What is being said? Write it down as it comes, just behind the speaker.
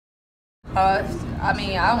I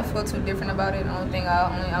mean, I don't feel too different about it. The only thing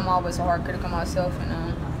I'm always a hard critic of myself,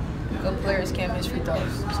 and good players can't miss free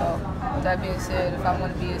throws. So with that being said, if I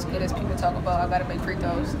want to be as good as people talk about, I got to make free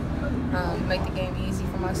throws, make the game easy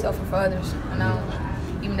for myself and for others.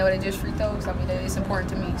 And even though they're just free throws, I mean, it's important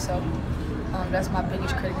to me. So that's my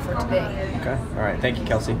biggest critic for today. Okay. All right. Thank you,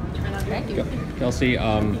 Kelsey. Thank you. Kelsey,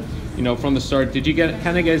 from the start, did you get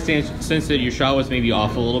a sense that your shot was maybe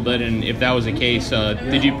off a little bit? And if that was the case,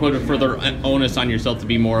 did you put a further onus on yourself to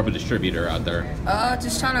be more of a distributor out there?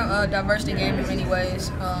 Just trying to diverse the game in many ways.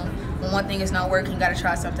 When one thing is not working, you got to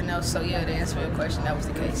try something else. So yeah, to answer your question, that was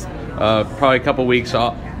the case. Probably a couple weeks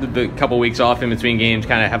off. The couple weeks off in between games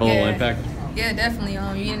kind of have a little impact. Yeah, definitely.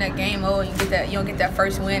 You're in that game mode. You don't get that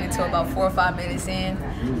first win until about 4 or 5 minutes in.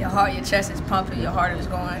 Your chest is pumping, your heart is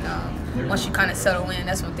going. Once you kind of settle in,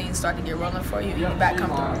 that's when things start to get rolling for you. You're back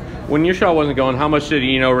comfortable. When your shot wasn't going, how much did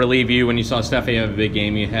it, relieve you when you saw Steffi have a big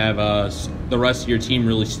game? You have the rest of your team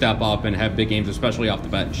really step up and have big games, especially off the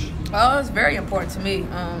bench. It's very important to me.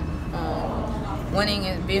 Winning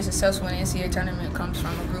and being successful in the NCAA tournament comes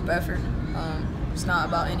from a group effort. It's not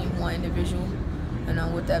about any one individual.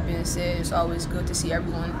 And with that being said, it's always good to see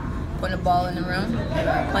everyone putting the ball in the rim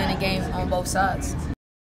and playing the game on both sides.